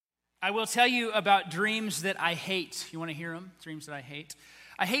I will tell you about dreams that I hate. You want to hear them? Dreams that I hate.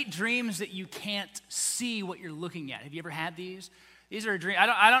 I hate dreams that you can't see what you're looking at. Have you ever had these? These are dreams.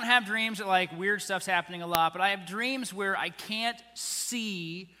 I don't have dreams that like weird stuff's happening a lot, but I have dreams where I can't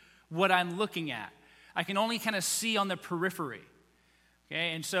see what I'm looking at. I can only kind of see on the periphery.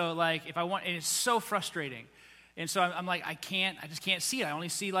 Okay, and so like if I want, and it's so frustrating. And so I'm like, I just can't see it. I only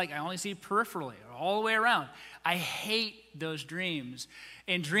see peripherally, all the way around. I hate those dreams.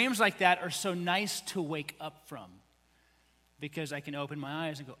 And dreams like that are so nice to wake up from because I can open my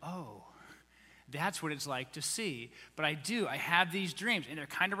eyes and go, oh, that's what it's like to see. But I have these dreams, and they're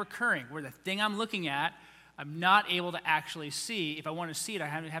kind of recurring, where the thing I'm looking at, I'm not able to actually see. If I want to see it, I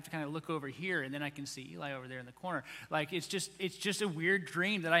have to kind of look over here, and then I can see Eli over there in the corner. Like, it's just a weird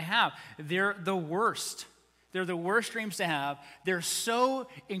dream that I have. They're the worst. They're the worst dreams to have. They're so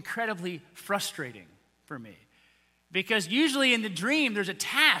incredibly frustrating for me. Because usually in the dream, there's a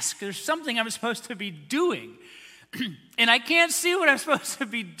task. There's something I'm supposed to be doing. And I can't see what I'm supposed to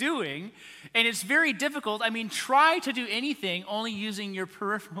be doing. And it's very difficult. I mean, try to do anything only using your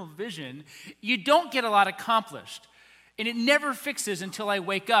peripheral vision. You don't get a lot accomplished. And it never fixes until I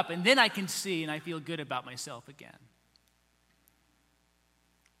wake up. And then I can see and I feel good about myself again.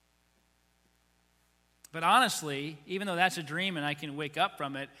 But honestly, even though that's a dream and I can wake up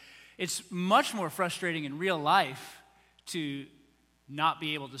from it, it's much more frustrating in real life to not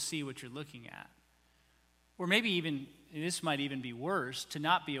be able to see what you're looking at. Or maybe even, this might even be worse, to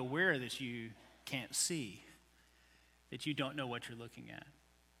not be aware that you can't see, that you don't know what you're looking at.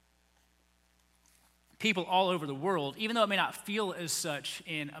 People all over the world, even though it may not feel as such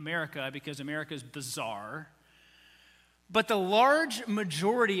in America because America is bizarre, but the large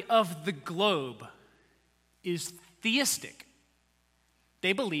majority of the globe is theistic.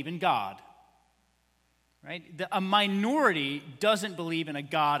 They believe in God, right? A minority doesn't believe in a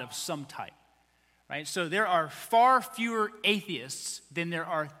God of some type, right? So there are far fewer atheists than there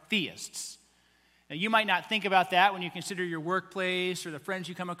are theists. Now, you might not think about that when you consider your workplace or the friends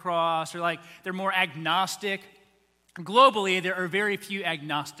you come across, or like they're more agnostic. Globally, there are very few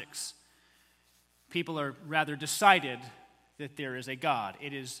agnostics. People are rather decided that there is a God.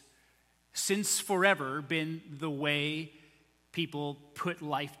 It is since forever been the way people put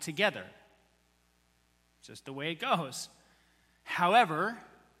life together. It's just the way it goes. However,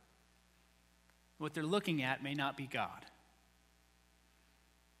 what they're looking at may not be God.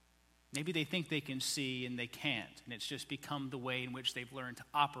 Maybe they think they can see and they can't, and it's just become the way in which they've learned to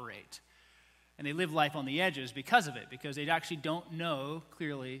operate. And they live life on the edges because of it, because they actually don't know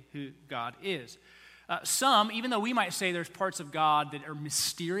clearly who God is. Some, even though we might say there's parts of God that are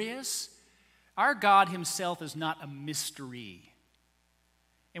mysterious, our God himself is not a mystery.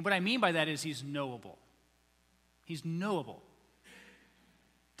 And what I mean by that is he's knowable. He's knowable.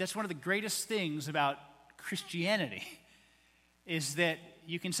 That's one of the greatest things about Christianity, is that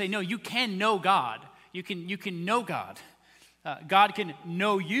you can say, no, you can know God. You can know God. God can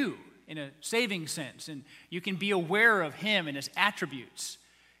know you in a saving sense, and you can be aware of him and his attributes.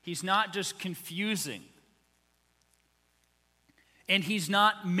 He's not just confusing. And he's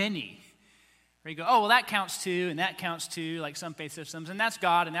not many. Where you go, oh, well, that counts too, and that counts too, like some faith systems, and that's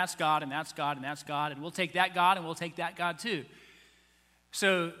God, and that's God, and that's God, and that's God, and we'll take that God, and we'll take that God too.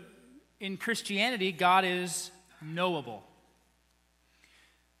 So in Christianity, God is knowable.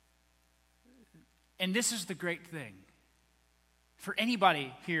 And this is the great thing for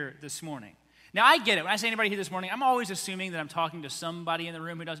anybody here this morning. Now, I get it. When I say anybody here this morning, I'm always assuming that I'm talking to somebody in the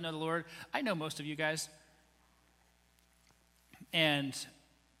room who doesn't know the Lord. I know most of you guys. And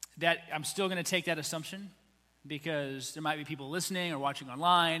that I'm still going to take that assumption, because there might be people listening or watching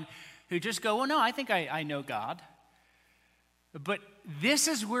online who just go, well, no, I think I know God. But this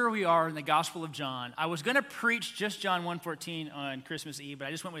is where we are in the Gospel of John. I was going to preach just John 1:14 on Christmas Eve, but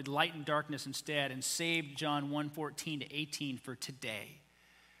I just went with light and darkness instead and saved John 1:14 to 18 for today,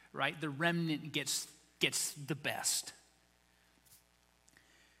 right? The remnant gets the best.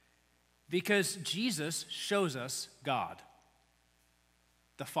 Because Jesus shows us God,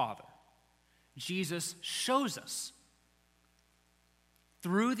 the Father. Jesus shows us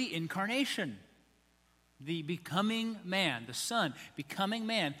through the incarnation. The becoming man, the Son becoming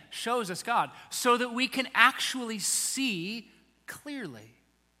man, shows us God so that we can actually see clearly.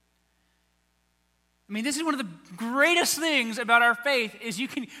 I mean, this is one of the greatest things about our faith, is you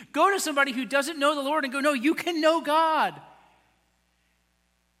can go to somebody who doesn't know the Lord and go, no, you can know God.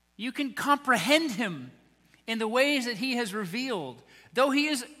 You can comprehend him in the ways that he has revealed. Though he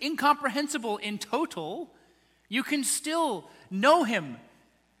is incomprehensible in total, you can still know him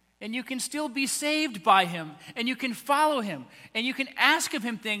And you can still be saved by him, and you can follow him, and you can ask of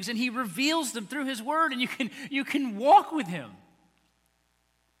him things, and he reveals them through his word, and you can walk with him.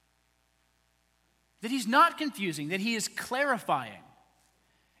 That he's not confusing, that he is clarifying.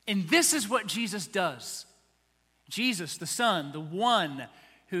 And this is what Jesus does. Jesus, the Son, the one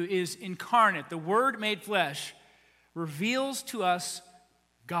who is incarnate, the Word made flesh, reveals to us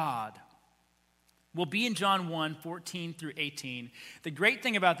God. We'll be in John 1, 14 through 18. The great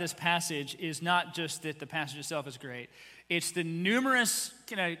thing about this passage is not just that the passage itself is great. It's the numerous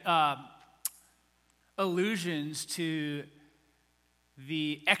allusions to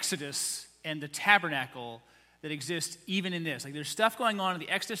the Exodus and the tabernacle that exist even in this. Like there's stuff going on in the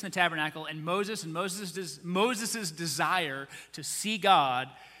Exodus and the tabernacle and Moses' desire to see God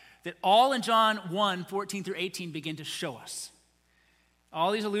that all in John 1, 14 through 18 begin to show us.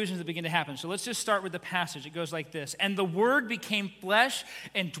 All these allusions that begin to happen. So let's just start with the passage. It goes like this. And the Word became flesh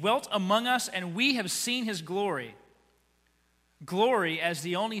and dwelt among us, and we have seen his glory. Glory as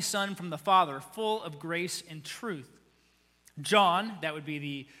the only Son from the Father, full of grace and truth. John, that would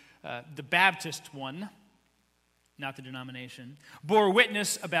be the Baptist one, not the denomination, bore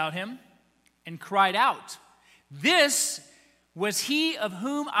witness about him and cried out, "This was he of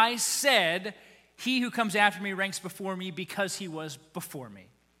whom I said, he who comes after me ranks before me because he was before me."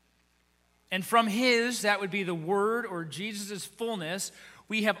 And from his, that would be the Word or Jesus' fullness,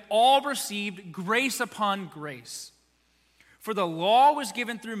 we have all received grace upon grace. For the law was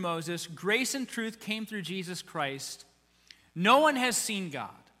given through Moses, grace and truth came through Jesus Christ. No one has seen God,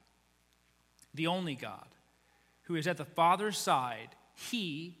 the only God, who is at the Father's side.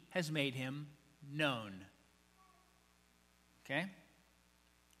 He has made him known. Okay?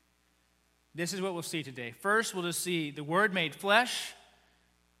 This is what we'll see today. First, we'll just see the Word made flesh,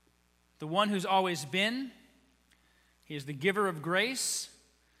 the one who's always been. He is the giver of grace.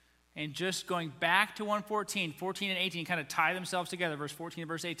 And just going back to 1:14, 14 and 18 kind of tie themselves together, verse 14 and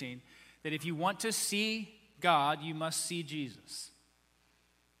verse 18, that if you want to see God, you must see Jesus.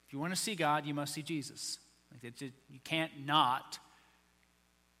 If you want to see God, you must see Jesus. You can't not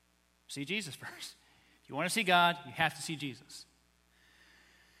see Jesus first. If you want to see God, you have to see Jesus.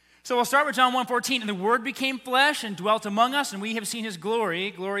 So we'll start with John 1:14. And the Word became flesh and dwelt among us, and we have seen his glory.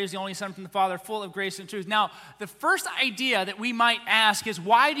 Glory is the only Son from the Father, full of grace and truth. Now, the first idea that we might ask is,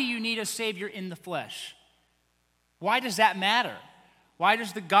 why do you need a Savior in the flesh? Why does that matter? Why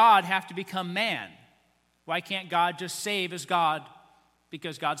does the God have to become man? Why can't God just save as God?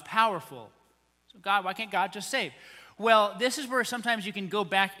 Because God's powerful. So God, why can't God just save? Well, this is where sometimes you can go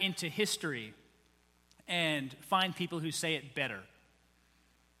back into history and find people who say it better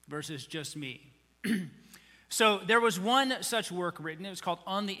versus just me. So there was one such work written. It was called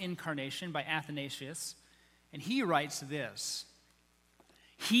On the Incarnation by Athanasius. And he writes this: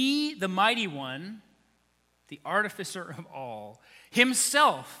 "He, the mighty one, the artificer of all,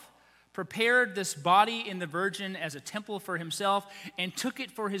 himself prepared this body in the Virgin as a temple for himself and took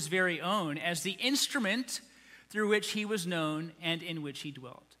it for his very own as the instrument through which he was known and in which he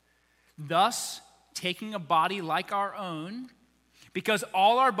dwelt. Thus, taking a body like our own, because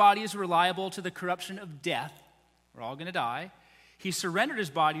all our bodies were liable to the corruption of death, we're all going to die, he surrendered his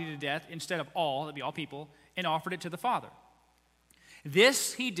body to death instead of all, that'd be all people, and offered it to the Father.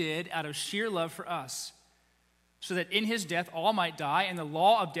 This he did out of sheer love for us, so that in his death all might die, and the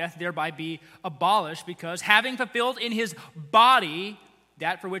law of death thereby be abolished, because having fulfilled in his body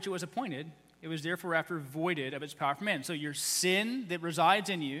that for which it was appointed, it was therefore after voided of its power for men." So your sin that resides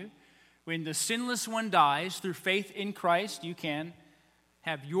in you, when the sinless one dies through faith in Christ, you can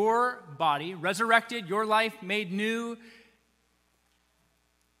have your body resurrected, your life made new.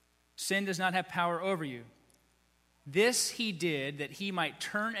 Sin does not have power over you. This he did that he might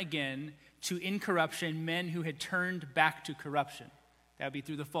turn again to incorruption men who had turned back to corruption. That would be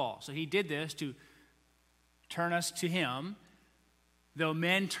through the fall. So he did this to turn us to him, though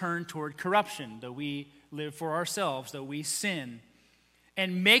men turn toward corruption, though we live for ourselves, though we sin.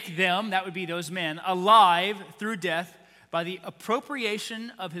 And make them, that would be those men, alive through death by the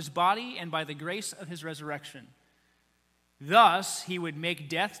appropriation of his body and by the grace of his resurrection. Thus he would make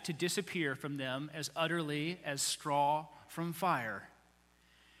death to disappear from them as utterly as straw from fire.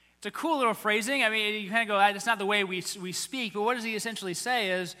 It's a cool little phrasing. I mean, you kind of go, that's not the way we speak, but what does he essentially say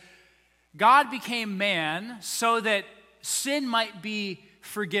is, God became man so that sin might be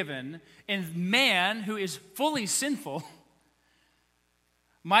forgiven, and man, who is fully sinful,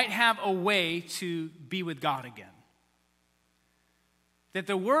 might have a way to be with God again. That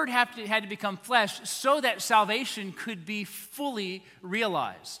the Word had to become flesh so that salvation could be fully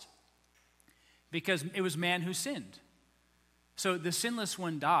realized. Because it was man who sinned. So the sinless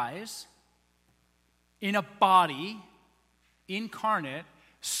one dies in a body, incarnate,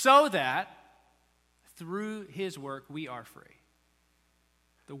 so that through his work we are free.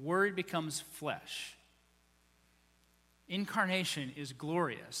 The Word becomes flesh. Incarnation is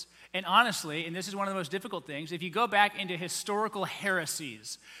glorious. And honestly, and this is one of the most difficult things, if you go back into historical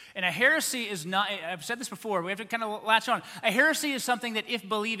heresies, and a heresy is not, I've said this before, we have to kind of latch on. A heresy is something that, if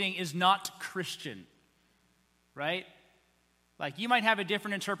believing, is not Christian, right? Like, you might have a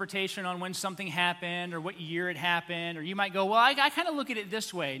different interpretation on when something happened or what year it happened, or you might go, well, I kind of look at it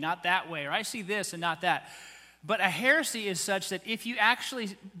this way, not that way, or I see this and not that. But a heresy is such that if you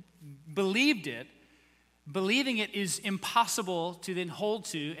actually believed it, believing it is impossible to then hold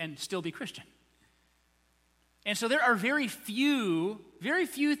to and still be Christian. And so there are very few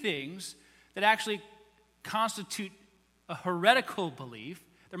things that actually constitute a heretical belief.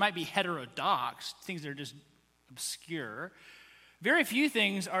 There might be heterodox, things that are just obscure. Very few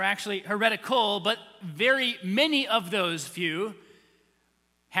things are actually heretical, but very many of those few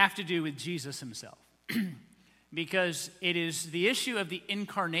have to do with Jesus himself. Because it is the issue of the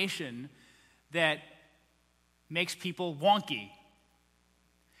incarnation that makes people wonky.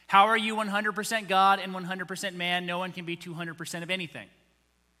 How are you 100% God and 100% man? No one can be 200% of anything.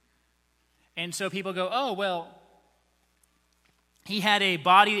 And so people go, oh, well, he had a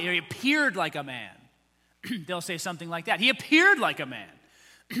body that appeared like a man. They'll say something like that. He appeared like a man,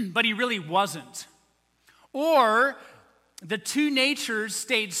 but he really wasn't. Or the two natures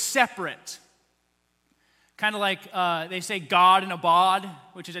stayed separate. Kind of like they say God and a bod,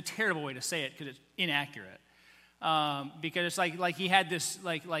 which is a terrible way to say it because it's inaccurate. Because it's like he had this,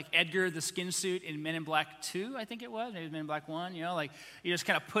 like Edgar, the skin suit in Men in Black 2, I think it was. Maybe Men in Black 1, like he just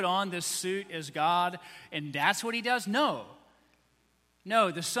kind of put on this suit as God, and that's what he does?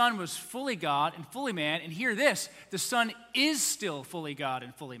 No, the Son was fully God and fully man, and hear this, the Son is still fully God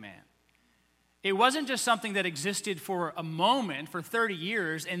and fully man. It wasn't just something that existed for a moment, for 30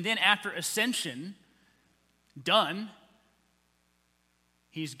 years, and then after ascension, done,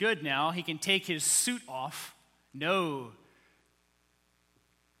 he's good now, he can take his suit off. No.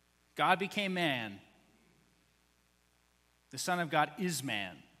 God became man. The Son of God is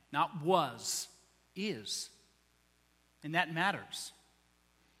man, not was, is. And that matters.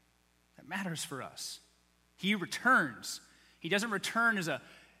 That matters for us. He returns. He doesn't return as a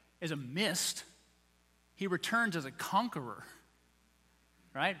mist. He returns as a conqueror,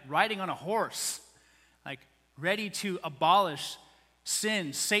 right? Riding on a horse, like ready to abolish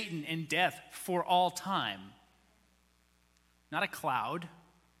sin, Satan, and death for all time. Not a cloud.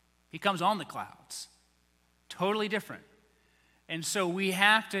 He comes on the clouds. Totally different. And so we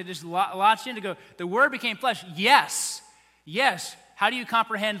have to just latch in to go, the Word became flesh. Yes. How do you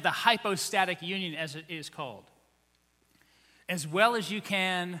comprehend the hypostatic union, as it is called? As well as you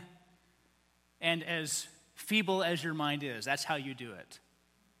can and as feeble as your mind is. That's how you do it.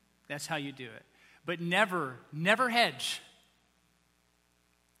 That's how you do it. But never hedge.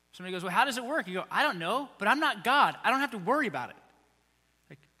 Somebody goes, well, how does it work? You go, I don't know, but I'm not God. I don't have to worry about it.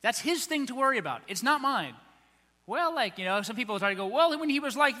 Like, that's his thing to worry about. It's not mine. Well, some people try to go, well, when he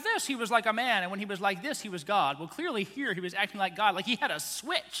was like this, he was like a man, and when he was like this, he was God. Well, clearly here, he was acting like God, like he had a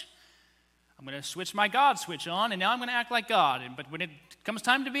switch. I'm going to switch my God switch on, and now I'm going to act like God. But when it comes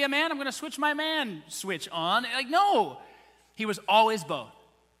time to be a man, I'm going to switch my man switch on. No. He was always both.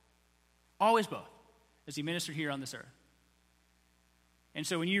 Always both, as he ministered here on this earth. And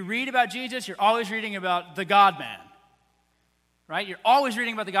so when you read about Jesus, you're always reading about the God-man, right? You're always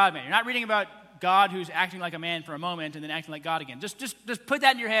reading about the God-man. You're not reading about God who's acting like a man for a moment and then acting like God again. Just put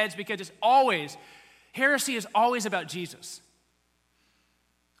that in your heads, because it's always, heresy is always about Jesus.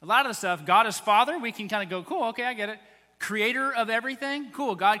 A lot of the stuff, God is Father, we can kind of go, cool, okay, I get it. Creator of everything,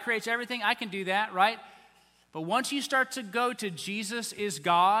 cool, God creates everything, I can do that, right? But once you start to go to Jesus is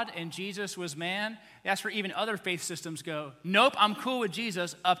God and Jesus was man, that's where even other faith systems go, nope, I'm cool with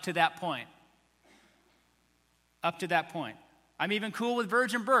Jesus up to that point. Up to that point. I'm even cool with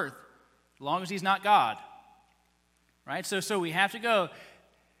virgin birth, as long as he's not God. Right? So we have to go,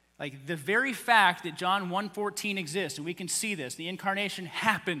 like the very fact that John 1:14 exists, and we can see this, the incarnation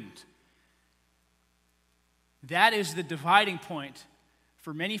happened. That is the dividing point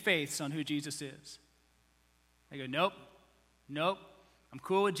for many faiths on who Jesus is. They go, nope. I'm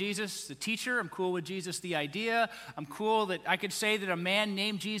cool with Jesus, the teacher. I'm cool with Jesus, the idea. I'm cool that I could say that a man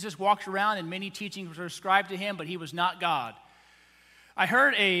named Jesus walked around and many teachings were ascribed to him, but he was not God. I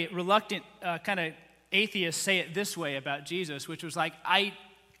heard a reluctant kind of atheist say it this way about Jesus, which was like,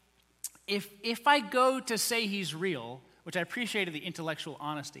 if I go to say he's real, which I appreciated the intellectual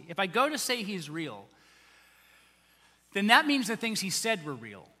honesty, if I go to say he's real, then that means the things he said were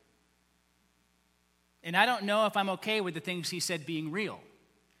real. And I don't know if I'm okay with the things he said being real.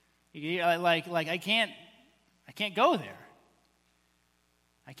 Like I can't go there.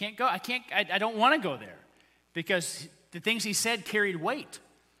 I don't want to go there because the things he said carried weight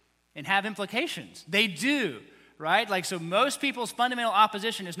and have implications. They do, right? Like, so most people's fundamental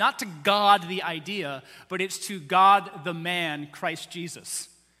opposition is not to God, the idea, but it's to God, the man, Christ Jesus.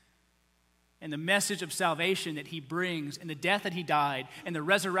 And the message of salvation that he brings, and the death that he died, and the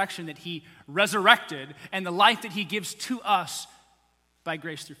resurrection that he resurrected, and the life that he gives to us by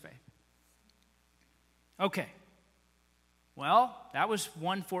grace through faith. Okay. Well, that was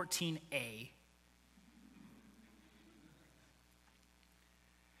 114a.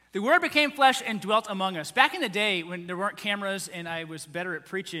 The Word became flesh and dwelt among us. Back in the day when there weren't cameras and I was better at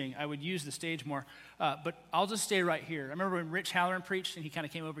preaching, I would use the stage more. But I'll just stay right here. I remember when Rich Halloran preached and he kind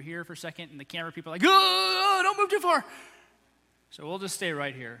of came over here for a second and the camera people were like, oh, don't move too far. So we'll just stay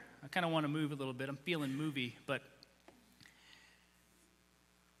right here. I kind of want to move a little bit. I'm feeling movie, but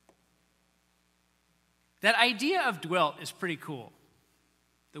that idea of dwelt is pretty cool.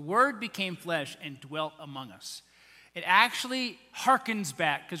 The Word became flesh and dwelt among us. It actually harkens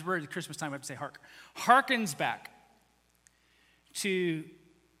back, because we're at Christmas time, I have to say hark. Harkens back to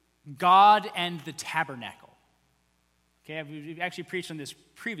God and the tabernacle. Okay, we've actually preached on this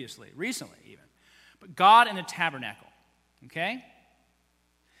previously, recently even. But God and the tabernacle, okay?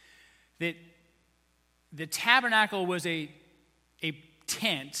 That the tabernacle was a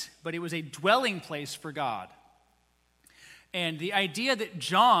tent, but it was a dwelling place for God. And the idea that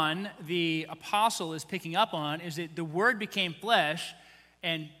John, the apostle, is picking up on is that the Word became flesh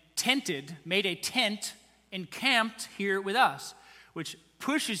and made a tent, encamped here with us, which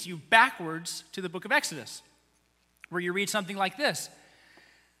pushes you backwards to the book of Exodus, where you read something like this.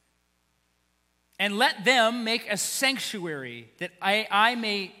 And let them make a sanctuary that I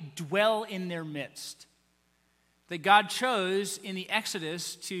may dwell in their midst. That God chose in the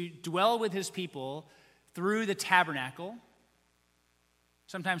Exodus to dwell with his people through the tabernacle.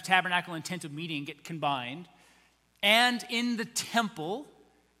 Sometimes tabernacle and tent of meeting get combined. And in the temple,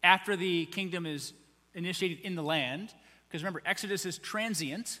 after the kingdom is initiated in the land. Because remember, Exodus is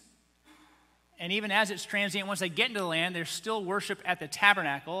transient. And even as it's transient, once they get into the land, there's still worship at the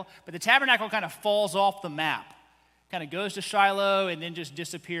tabernacle. But the tabernacle kind of falls off the map. Kind of goes to Shiloh and then just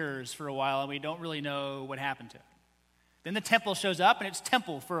disappears for a while. And we don't really know what happened to it. Then the temple shows up and it's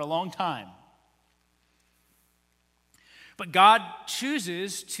temple for a long time. But God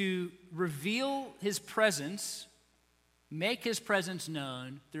chooses to reveal his presence, make his presence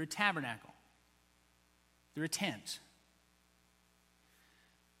known through a tabernacle, through a tent.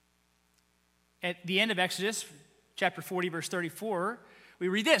 At the end of Exodus, chapter 40, verse 34, we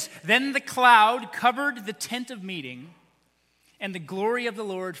read this. Then the cloud covered the tent of meeting, and the glory of the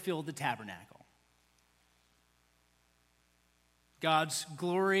Lord filled the tabernacle. God's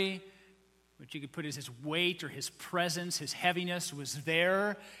glory, which you could put as his weight or his presence, his heaviness, was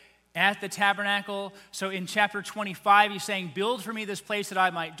there at the tabernacle. So in chapter 25, he's saying, build for me this place that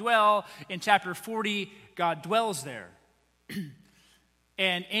I might dwell. In chapter 40, God dwells there.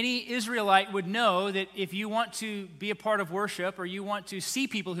 And any Israelite would know that if you want to be a part of worship or you want to see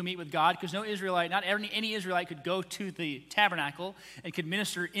people who meet with God, because no Israelite, not any Israelite could go to the tabernacle and could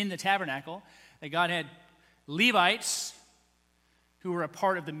minister in the tabernacle, that God had Levites who were a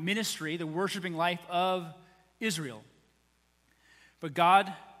part of the ministry, the worshiping life of Israel. But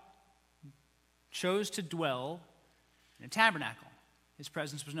God chose to dwell in a tabernacle. His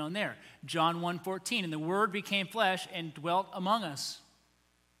presence was known there. John 1:14, and the Word became flesh and dwelt among us.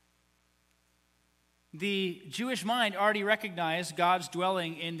 The Jewish mind already recognized God's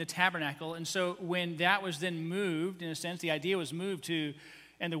dwelling in the tabernacle, and so when that was then moved, in a sense, the idea was moved to,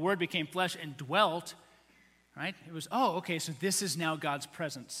 and the Word became flesh and dwelt, right? It was, okay, so this is now God's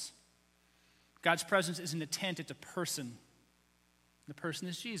presence. God's presence isn't a tent, it's a person. The person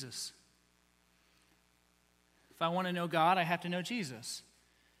is Jesus. If I want to know God, I have to know Jesus.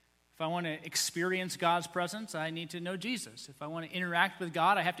 If I want to experience God's presence, I need to know Jesus. If I want to interact with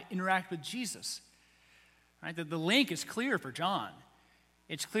God, I have to interact with Jesus. Right? The link is clear for John.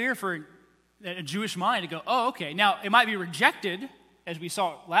 It's clear for a Jewish mind to go, okay. Now, it might be rejected, as we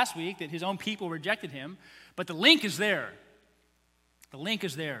saw last week, that his own people rejected him, but the link is there. The link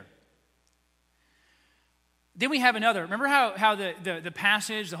is there. Then we have another. Remember how the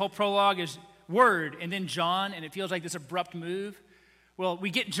passage, the whole prologue is Word, and then John, and it feels like this abrupt move? Well, we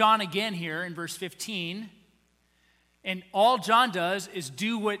get John again here in verse 15, and all John does is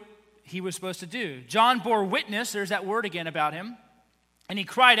do what he was supposed to do. John bore witness, there's that word again about him, And he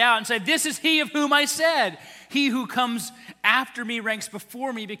cried out and said, "This is he of whom I said, he who comes after me ranks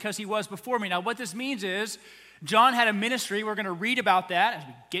before me because he was before me." Now, what this means is John had a ministry. We're going to read about that as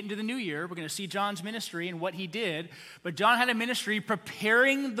we get into the new year. We're going to see John's ministry and what he did. But John had a ministry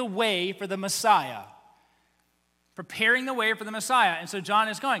preparing the way for the Messiah. Preparing the way for the Messiah. And so John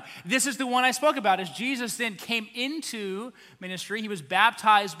is going, this is the one I spoke about. As Jesus then came into ministry, he was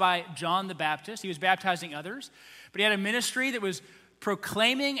baptized by John the Baptist. He was baptizing others. But he had a ministry that was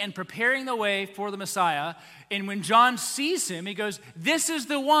proclaiming and preparing the way for the Messiah. And when John sees him, he goes, "This is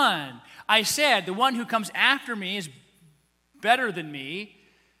the one I said, the one who comes after me is better than me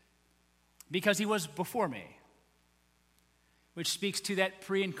because he was before me." Which speaks to that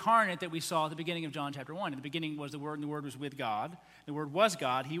pre-incarnate that we saw at the beginning of John chapter 1. In the beginning was the Word, and the Word was with God. The Word was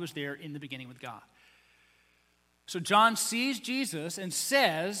God. He was there in the beginning with God. So John sees Jesus and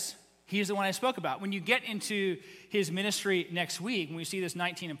says, he is the one I spoke about. When you get into his ministry next week, when we see this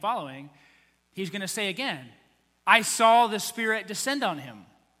 19 and following, he's going to say again, "I saw the Spirit descend on him."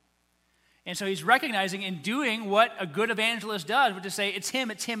 And so he's recognizing and doing what a good evangelist does, which is say, it's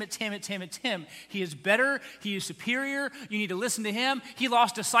him, it's him, it's him, it's him, it's him. He is better, he is superior, you need to listen to him. He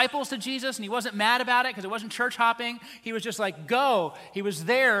lost disciples to Jesus, and he wasn't mad about it because it wasn't church hopping. He was just like, go. He was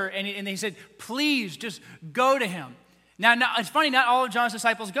there, and he said, please, just go to him. Now, it's funny, not all of John's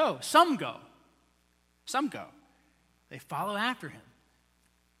disciples go. Some go. Some go. They follow after him.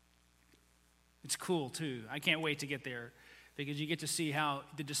 It's cool, too. I can't wait to get there because you get to see how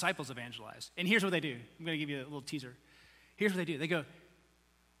the disciples evangelize. And here's what they do. I'm going to give you a little teaser. Here's what they do. They go,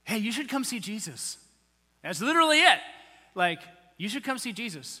 "Hey, you should come see Jesus." That's literally it. Like, you should come see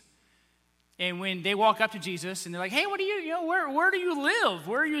Jesus. And when they walk up to Jesus and they're like, "Hey, what do where do you live?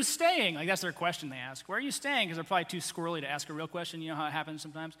 Where are you staying?" Like, that's their question they ask. Where are you staying? Because they're probably too squirrely to ask a real question. You know how it happens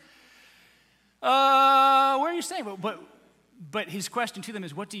sometimes? Where are you staying? But his question to them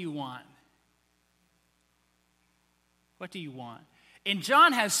is, what do you want? What do you want? And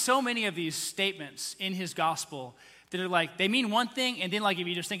John has so many of these statements in his gospel that are like, they mean one thing, and then like if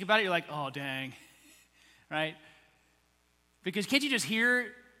you just think about it, you're like, oh, dang, right? Because can't you just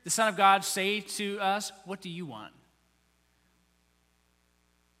hear the Son of God say to us, what do you want?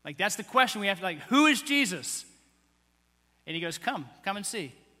 Like, that's the question we have to, like, who is Jesus? And he goes, come and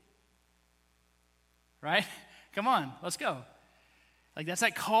see. Right? Come on, let's go. Like, that's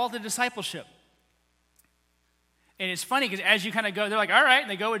that call to discipleship. And it's funny because as you kind of go, they're like, all right, and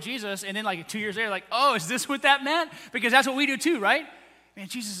they go with Jesus, and then like 2 years later, like, oh, is this what that meant? Because that's what we do too, right? Man,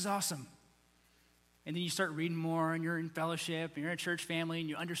 Jesus is awesome. And then you start reading more, and you're in fellowship, and you're in a church family, and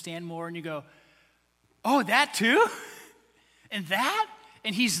you understand more, and you go, oh, that too? And that?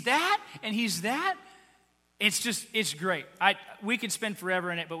 And he's that? And he's that? It's great. We could spend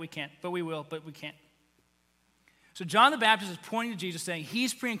forever in it, but we can't. But we will, but we can't. So John the Baptist is pointing to Jesus, saying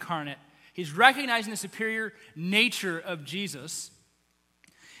he's pre-incarnate. He's recognizing the superior nature of Jesus.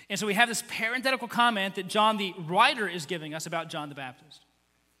 And so we have this parenthetical comment that John the writer is giving us about John the Baptist.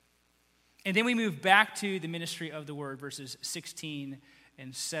 And then we move back to the ministry of the word, verses 16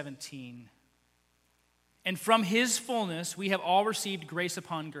 and 17. And from his fullness we have all received grace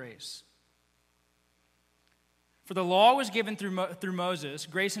upon grace. For the law was given through Moses,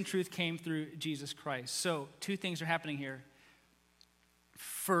 grace and truth came through Jesus Christ. So two things are happening here.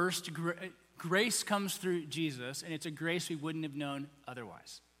 First, grace comes through Jesus, and it's a grace we wouldn't have known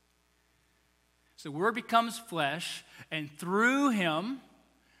otherwise. So the Word becomes flesh, and through him,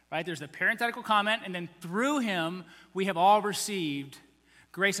 right, there's the parenthetical comment, and then through him, we have all received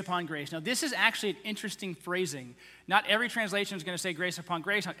grace upon grace. Now, this is actually an interesting phrasing. Not every translation is going to say grace upon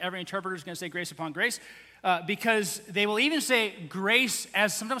grace. Not every interpreter is going to say grace upon grace, because they will even say grace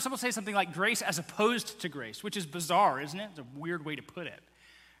as, sometimes some will say something like grace as opposed to grace, which is bizarre, isn't it? It's a weird way to put it.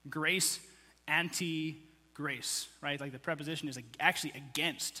 Grace, anti-grace, right? Like the preposition is actually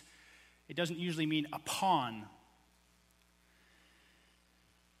against. It doesn't usually mean upon.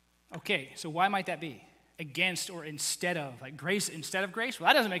 Okay, so why might that be? Against or instead of, like grace instead of grace? Well,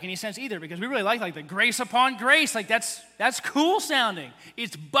 that doesn't make any sense either, because we really like the grace upon grace. Like that's cool sounding.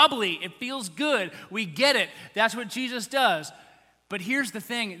 It's bubbly. It feels good. We get it. That's what Jesus does. But here's the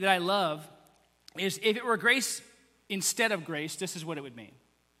thing that I love is if it were grace instead of grace, this is what it would mean.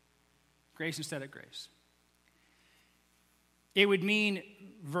 Grace instead of grace. It would mean,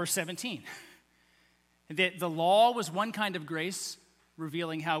 verse 17, that the law was one kind of grace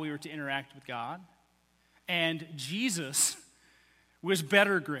revealing how we were to interact with God, and Jesus was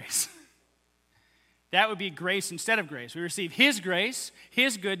better grace. That would be grace instead of grace. We receive his grace,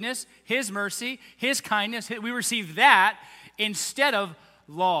 his goodness, his mercy, his kindness. We receive that instead of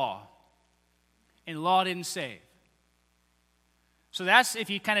law. And law didn't save. So that's if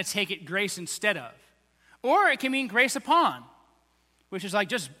you kind of take it grace instead of. Or it can mean grace upon, which is like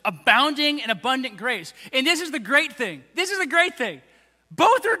just abounding and abundant grace. And this is the great thing. This is the great thing.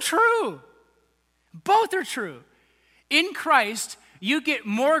 Both are true. Both are true. In Christ, you get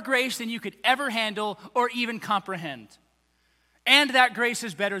more grace than you could ever handle or even comprehend. And that grace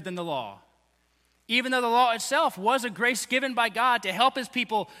is better than the law. Even though the law itself was a grace given by God to help his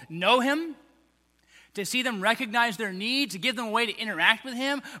people know him, to see them recognize their need, to give them a way to interact with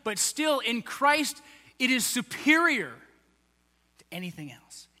him, but still in Christ, it is superior to anything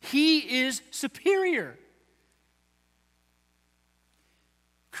else. He is superior.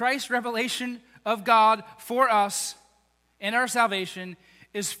 Christ's revelation of God for us and our salvation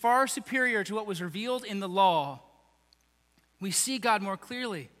is far superior to what was revealed in the law. We see God more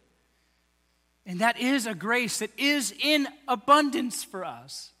clearly. And that is a grace that is in abundance for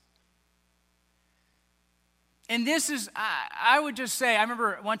us. And this is, I would just say, I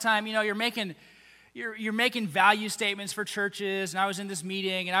remember one time, you're making value statements for churches, and I was in this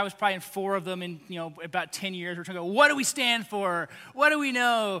meeting, and I was probably in 4 of them in, about 10 years. We're trying to go, what do we stand for? What do we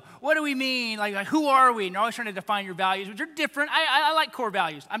know? What do we mean? Like who are we? And you're always trying to define your values, which are different. I like core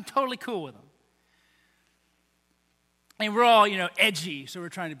values. I'm totally cool with them. And we're all, edgy, so we're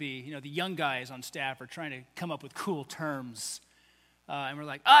trying to be, the young guys on staff are trying to come up with cool terms. And we're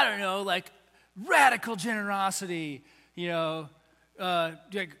like, I don't know, like radical generosity,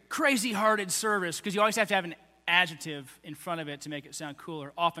 crazy-hearted service, because you always have to have an adjective in front of it to make it sound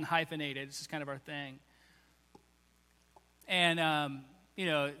cooler, often hyphenated. This is kind of our thing. And,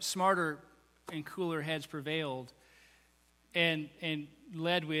 smarter and cooler heads prevailed and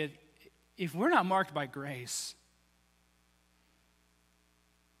led with, if we're not marked by grace,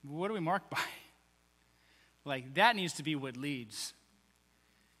 what are we marked by? Like, that needs to be what leads,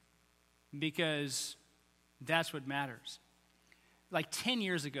 because that's what matters. Like 10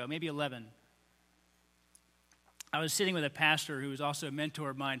 years ago, maybe 11, I was sitting with a pastor who was also a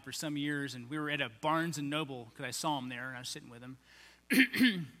mentor of mine for some years, and we were at a Barnes & Noble, because I saw him there, and I was sitting with him.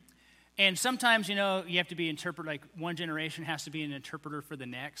 And sometimes, you have to be interpreter, like one generation has to be an interpreter for the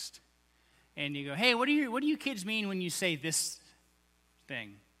next. And you go, hey, what do you kids mean when you say this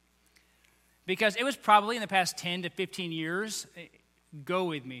thing? Because it was probably in the past 10 to 15 years, go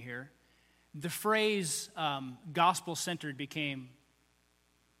with me here, the phrase gospel-centered became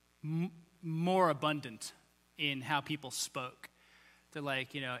more abundant in how people spoke. That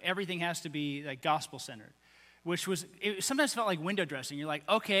everything has to be like gospel-centered, which it sometimes felt like window dressing. You're like,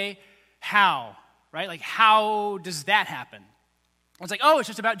 okay, how, right? Like, how does that happen? It's like, oh, it's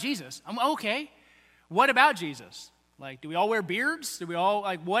just about Jesus. I'm okay. What about Jesus? Like, do we all wear beards? Do we all,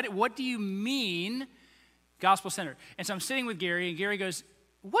 what do you mean gospel-centered? And so I'm sitting with Gary, and Gary goes,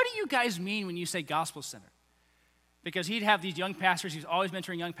 what do you guys mean when you say gospel-centered? Because he'd have these young pastors, he was always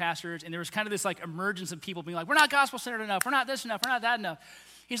mentoring young pastors, and there was kind of this emergence of people being like, we're not gospel-centered enough, we're not this enough, we're not that enough.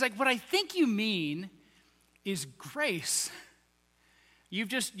 He's like, what I think you mean is grace. You've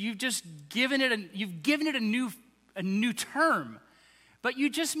just given it a new term, but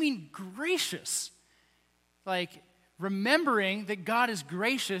you just mean gracious. Like, remembering that God is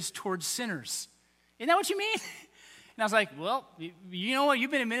gracious towards sinners. Isn't that what you mean? And I was like, well, you know what?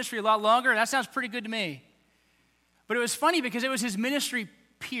 You've been in ministry a lot longer. That sounds pretty good to me. But it was funny because it was his ministry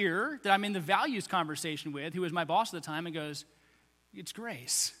peer that I'm in the values conversation with, who was my boss at the time, and goes, it's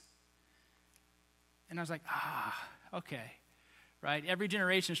grace. And I was like, okay. Right? Every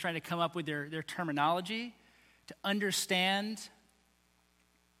generation is trying to come up with their terminology to understand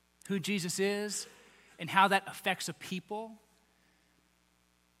who Jesus is and how that affects a people.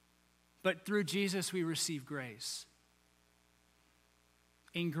 But through Jesus, we receive grace.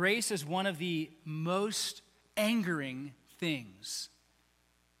 And grace is one of the most angering things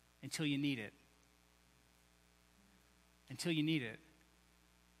until you need it. Until you need it.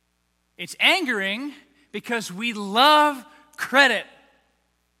 It's angering because we love credit.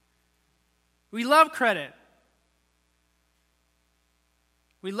 We love credit.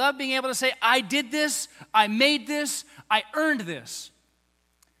 We love being able to say, I did this, I made this, I earned this.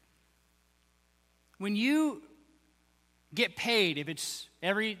 When you get paid, if it's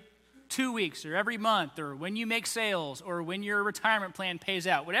every 2 weeks or every month, or when you make sales, or when your retirement plan pays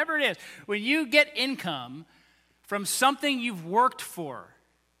out, whatever it is, when you get income from something you've worked for,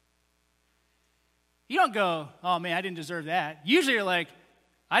 you don't go, oh man, I didn't deserve that. Usually you're like,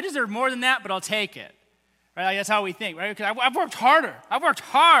 I deserve more than that, but I'll take it. Right? Like, that's how we think, right? Because I've worked harder. I've worked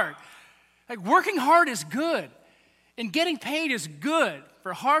hard. Like, working hard is good. And getting paid is good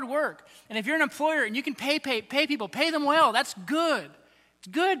for hard work. And if you're an employer and you can pay people, pay them well, that's good. It's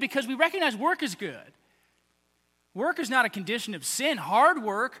good because we recognize work is good. Work is not a condition of sin. Hard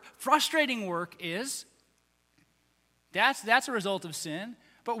work, frustrating work is. That's a result of sin.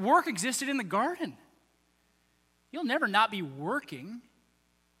 But work existed in the garden. You'll never not be working.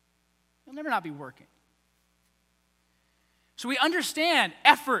 You'll never not be working. So we understand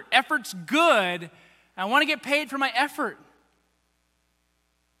effort. Effort's good. I want to get paid for my effort.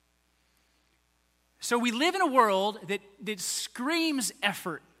 So we live in a world that screams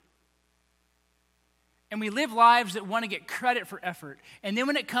effort. And we live lives that want to get credit for effort. And then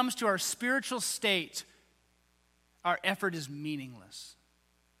when it comes to our spiritual state, our effort is meaningless.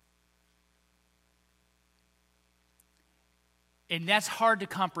 And that's hard to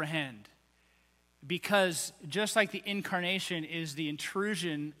comprehend because just like the incarnation is the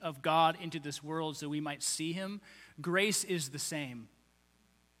intrusion of God into this world so we might see him, grace is the same.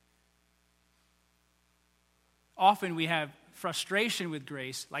 Often we have frustration with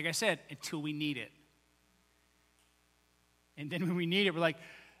grace, like I said, until we need it. And then when we need it, we're like,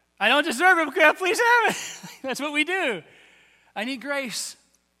 I don't deserve it, God, please have it. That's what we do. I need grace.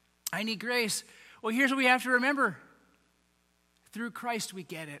 I need grace. Well, here's what we have to remember. Through Christ, we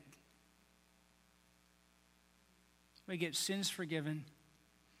get it. We get sins forgiven.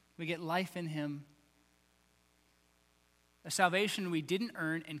 We get life in him. A salvation we didn't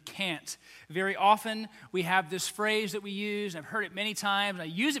earn and can't. Very often, we have this phrase that we use. I've heard it many times. I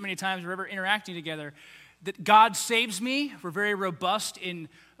use it many times whenever interacting together. That God saves me. We're very robust in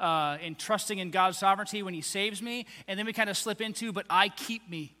trusting in God's sovereignty when he saves me. And then we kind of slip into, but I keep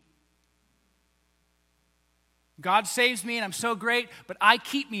me. God saves me and I'm so great, but I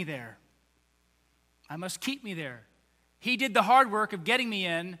keep me there. I must keep me there. He did the hard work of getting me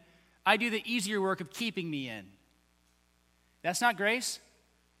in. I do the easier work of keeping me in. That's not grace.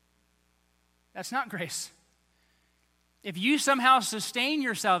 That's not grace. If you somehow sustain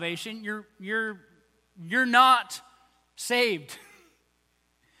your salvation, you're not saved.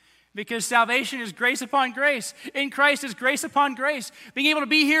 Because salvation is grace upon grace. In Christ is grace upon grace. Being able to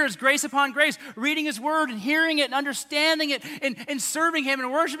be here is grace upon grace. Reading his word and hearing it and understanding it and serving him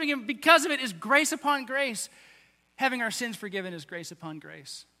and worshiping him because of it is grace upon grace. Having our sins forgiven is grace upon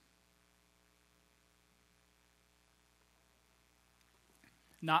grace.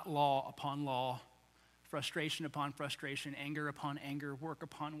 Not law upon law, frustration upon frustration, anger upon anger, work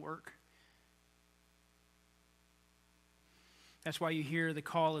upon work. That's why you hear the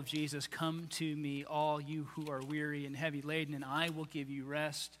call of Jesus, come to me, all you who are weary and heavy laden, and I will give you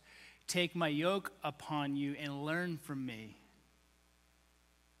rest. Take my yoke upon you and learn from me.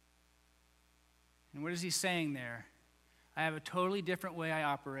 And what is he saying there? I have a totally different way I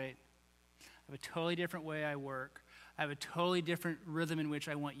operate. I have a totally different way I work. I have a totally different rhythm in which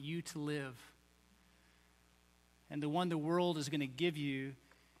I want you to live. And the one the world is going to give you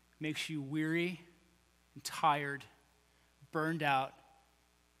makes you weary and tired, burned out,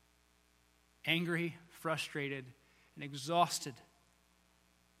 angry, frustrated, and exhausted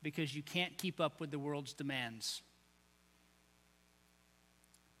because you can't keep up with the world's demands.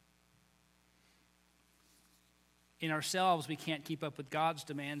 In ourselves, we can't keep up with God's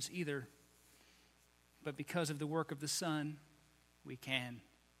demands either. But because of the work of the Son, we can.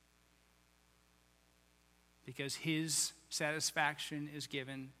 Because his satisfaction is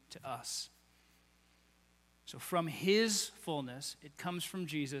given to us. So from his fullness, it comes from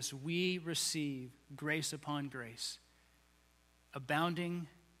Jesus, we receive grace upon grace. Abounding,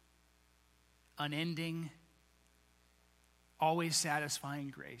 unending, always satisfying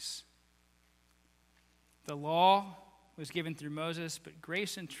grace. The law was given through Moses, but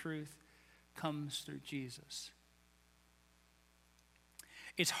grace and truth comes through Jesus.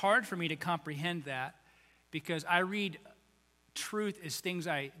 It's hard for me to comprehend that because I read truth as things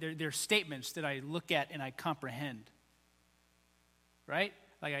they're statements that I look at and I comprehend. Right?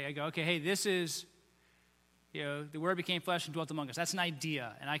 Like I go, okay, hey, this is, the Word became flesh and dwelt among us. That's an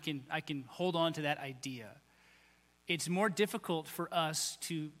idea, and I can hold on to that idea. It's more difficult for us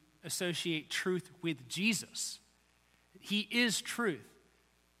to associate truth with Jesus. He is truth.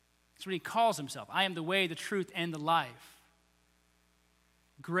 That's what he calls himself. I am the way, the truth, and the life.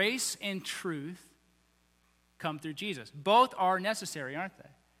 Grace and truth come through Jesus. Both are necessary, aren't they?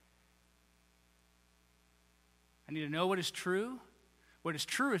 I need to know what is true. What is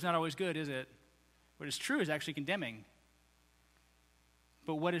true is not always good, is it? What is true is actually condemning.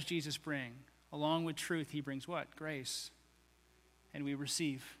 But what does Jesus bring? Along with truth, he brings what? Grace. And we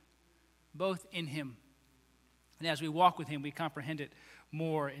receive both in him. And as we walk with him, we comprehend it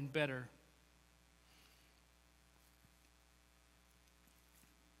more and better.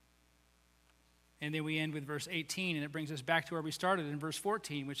 And then we end with verse 18, and it brings us back to where we started in verse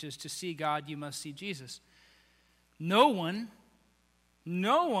 14, which is to see God, you must see Jesus. No one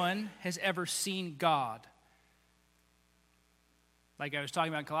has ever seen God. Like I was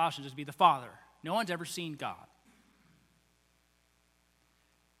talking about in Colossians, just be the Father. No one's ever seen God.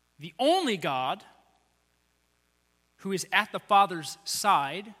 The only God who is at the Father's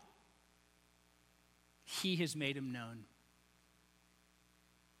side, he has made him known.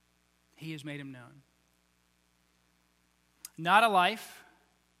 He has made him known. Not a life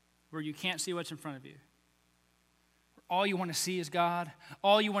where you can't see what's in front of you. All you want to see is God.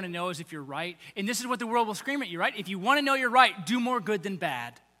 All you want to know is if you're right. And this is what the world will scream at you, right? If you want to know you're right, do more good than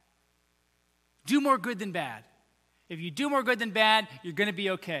bad. Do more good than bad. If you do more good than bad, you're going to be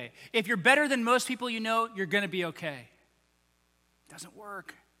okay. If you're better than most people you know, you're going to be okay. It doesn't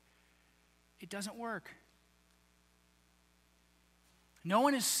work. It doesn't work. No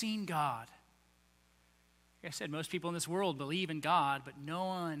one has seen God. Like I said, most people in this world believe in God, but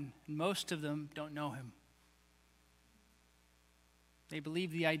most of them don't know him. They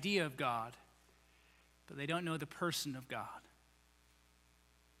believe the idea of God, but they don't know the person of God.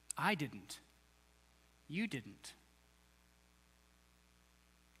 I didn't. You didn't.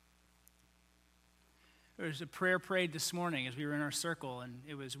 There was a prayer prayed this morning as we were in our circle, and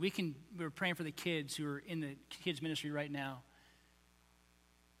it was we were praying for the kids who are in the kids ministry right now.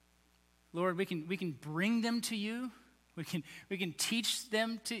 Lord, we can bring them to you. We can teach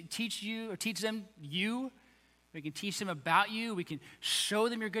them you. We can teach them about you. We can show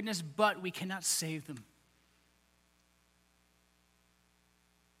them your goodness, but we cannot save them.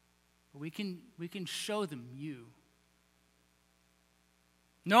 We can show them you.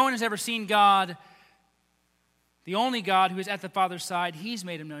 No one has ever seen God. The only God who is at the Father's side, he's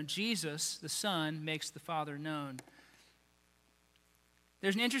made him known. Jesus, the Son, makes the Father known.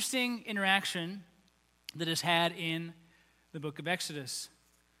 There's an interesting interaction that is had in the book of Exodus.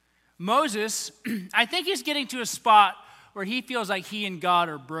 Moses, I think he's getting to a spot where he feels like he and God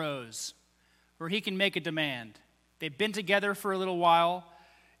are bros, where he can make a demand. They've been together for a little while,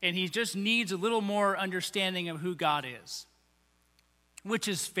 and he just needs a little more understanding of who God is, which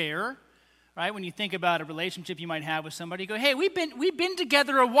is fair, right? When you think about a relationship you might have with somebody, you go, hey, we've been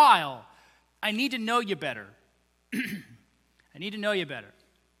together a while. I need to know you better. I need to know you better.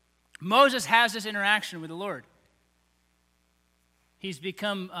 Moses has this interaction with the Lord. He's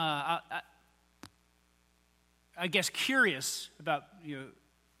become, I guess, curious about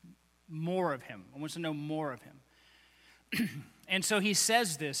more of him. He wants to know more of him. And so he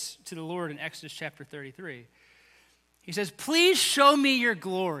says this to the Lord in Exodus chapter 33. He says, please show me your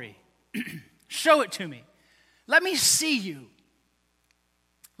glory. Show it to me. Let me see you.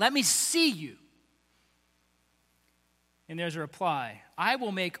 Let me see you. And there's a reply. I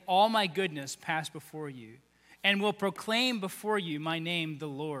will make all my goodness pass before you, and will proclaim before you my name, the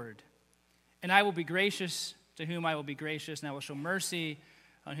Lord. And I will be gracious to whom I will be gracious, and I will show mercy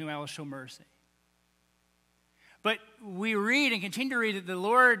on whom I will show mercy. But we read and continue to read that the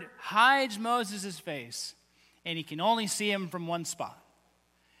Lord hides Moses' face, and he can only see him from one spot.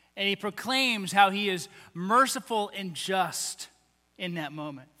 And he proclaims how he is merciful and just in that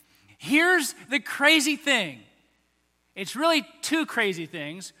moment. Here's the crazy thing. It's really two crazy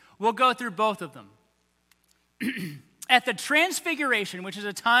things. We'll go through both of them. At the Transfiguration, which is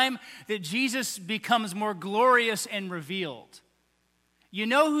a time that Jesus becomes more glorious and revealed, you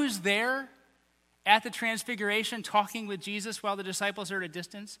know who's there at the Transfiguration talking with Jesus while the disciples are at a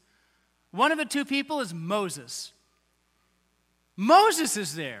distance? One of the two people is Moses. Moses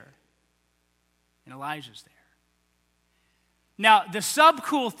is there, and Elijah's there. Now, the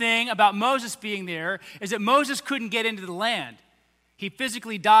sub-cool thing about Moses being there is that Moses couldn't get into the land. He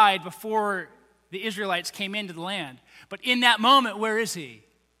physically died before the Israelites came into the land. But in that moment, where is he?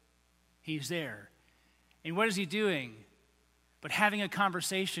 He's there. And what is he doing? But having a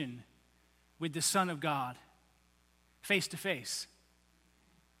conversation with the Son of God, face to face.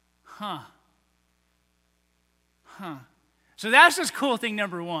 So that's just cool thing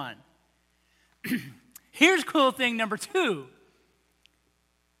number one. Here's cool thing number two.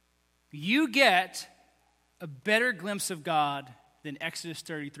 You get a better glimpse of God than Exodus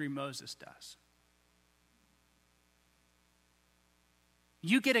 33 Moses does.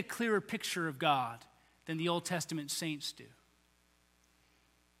 You get a clearer picture of God than the Old Testament saints do.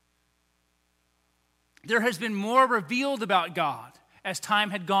 There has been more revealed about God as time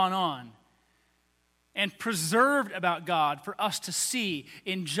had gone on, and preserved about God for us to see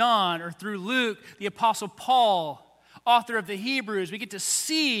in John or through Luke, the Apostle Paul, author of the Hebrews. We get to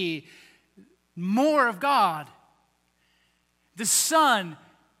see more of God. The Son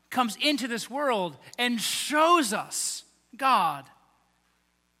comes into this world and shows us God.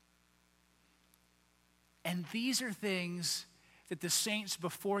 And these are things that the saints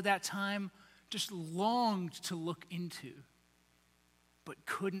before that time just longed to look into, but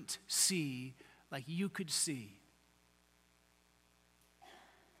couldn't see like you could see.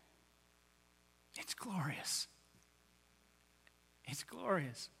 It's glorious. It's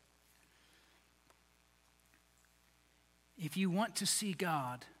glorious. If you want to see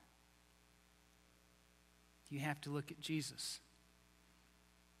God, you have to look at Jesus.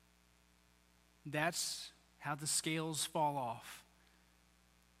 That's how the scales fall off.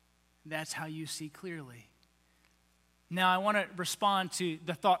 That's how you see clearly. Now, I want to respond to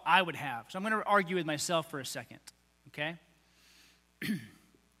the thought I would have. So I'm going to argue with myself for a second, okay?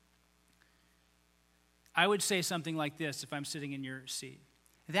 I would say something like this if I'm sitting in your seat.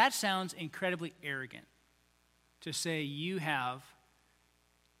 That sounds incredibly arrogant to say you have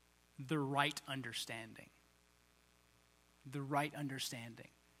the right understanding. The right understanding.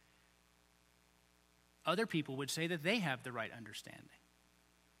 Other people would say that they have the right understanding.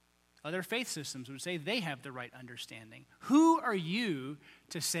 Other faith systems would say they have the right understanding. Who are you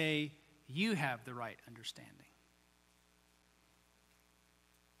to say you have the right understanding?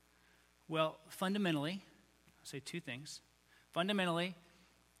 Well, fundamentally, I'll say two things. Fundamentally,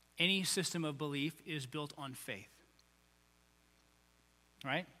 any system of belief is built on faith.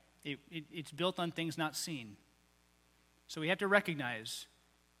 Right? It's built on things not seen. So we have to recognize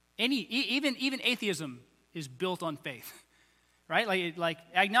even atheism is built on faith. Right? Like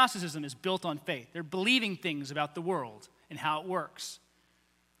agnosticism is built on faith. They're believing things about the world and how it works.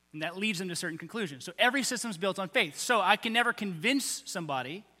 And that leads them to certain conclusions. So every system is built on faith. So I can never convince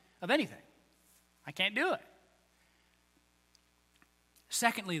somebody of anything. I can't do it.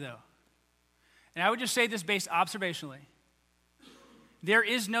 Secondly, though, and I would just say this based observationally, there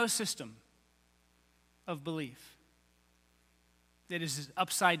is no system of belief that is as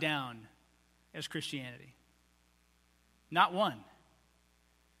upside down as Christianity. Not one.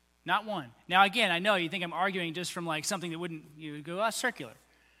 Not one. Now, again, I know you think I'm arguing just from like something that wouldn't, you would go, circular.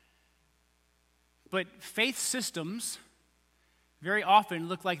 But faith systems very often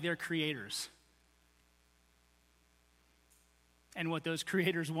look like they're creators. And what those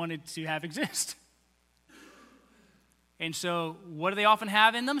creators wanted to have exist. And so, what do they often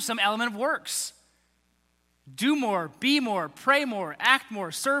have in them? Some element of works. Do more, be more, pray more, act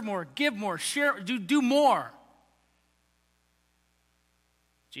more, serve more, give more, share, do more.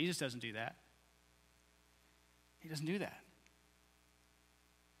 Jesus doesn't do that. He doesn't do that.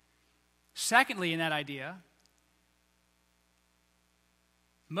 Secondly, in that idea,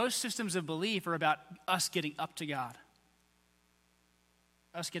 most systems of belief are about us getting up to God.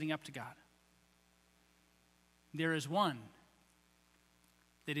 Us getting up to God. There is one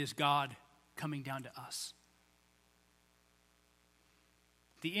that is God coming down to us.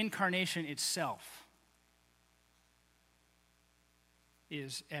 The incarnation itself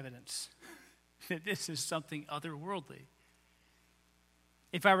is evidence that this is something otherworldly.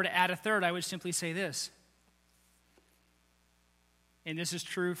 If I were to add a third, I would simply say this. And this is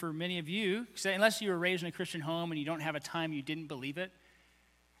true for many of you, unless you were raised in a Christian home and you don't have a time you didn't believe it.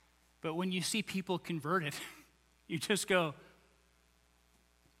 But when you see people converted, you just go,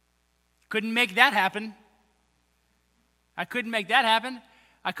 couldn't make that happen. I couldn't make that happen.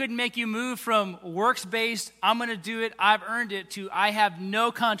 I couldn't make you move from works-based, I'm going to do it, I've earned it, to I have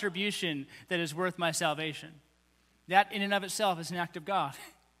no contribution that is worth my salvation. That in and of itself is an act of God.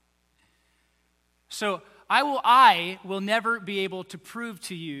 So I will never be able to prove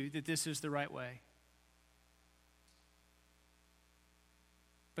to you that this is the right way.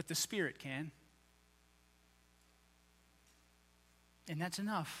 But the Spirit can. And that's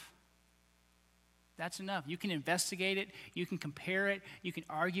enough. That's enough. You can investigate it, you can compare it, you can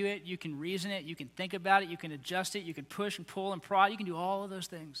argue it, you can reason it, you can think about it, you can adjust it, you can push and pull and prod, you can do all of those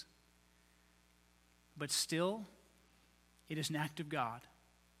things. But still, it is an act of God.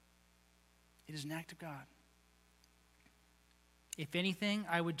 It is an act of God. If anything,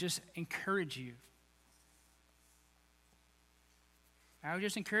 I would just encourage you. I would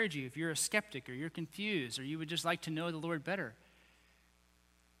just encourage you, if you're a skeptic or you're confused or you would just like to know the Lord better,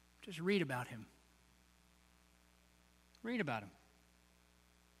 just read about him. Read about him.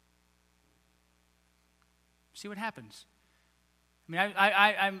 See what happens. I mean,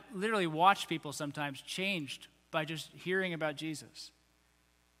 I literally watch people sometimes changed by just hearing about Jesus.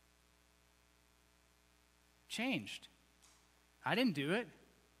 Changed. I didn't do it.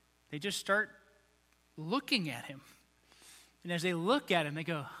 They just start looking at him. And as they look at him, they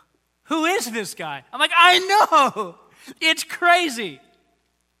go, who is this guy? I'm like, I know. It's crazy.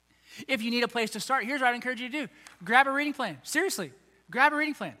 If you need a place to start, here's what I'd encourage you to do. Grab a reading plan. Seriously, grab a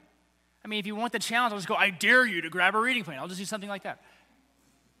reading plan. I mean, if you want the challenge, I'll just go, I dare you to grab a reading plan. I'll just do something like that.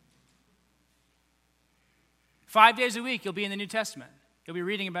 5 days a week, you'll be in the New Testament. You'll be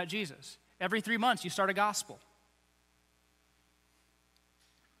reading about Jesus. Every 3 months, you start a gospel.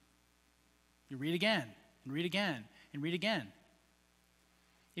 You read again, and read again, and read again.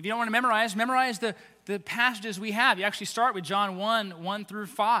 If you don't want to memorize the passages we have. You actually start with John 1 through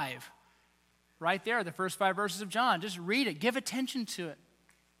 5. Right there, the first 5 verses of John. Just read it. Give attention to it.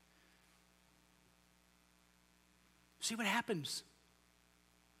 See what happens.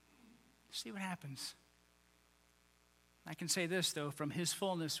 See what happens. I can say this, though, from his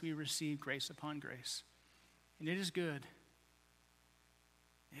fullness we receive grace upon grace. And it is good.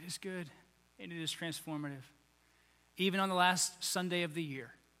 It is good. And it is transformative. Even on the last Sunday of the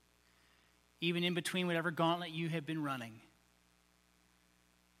year. Even in between whatever gauntlet you have been running.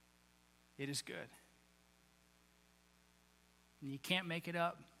 It is good. And you can't make it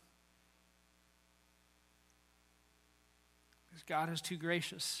up. Because God is too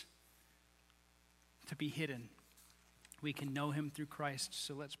gracious to be hidden. We can know him through Christ,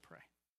 so let's pray.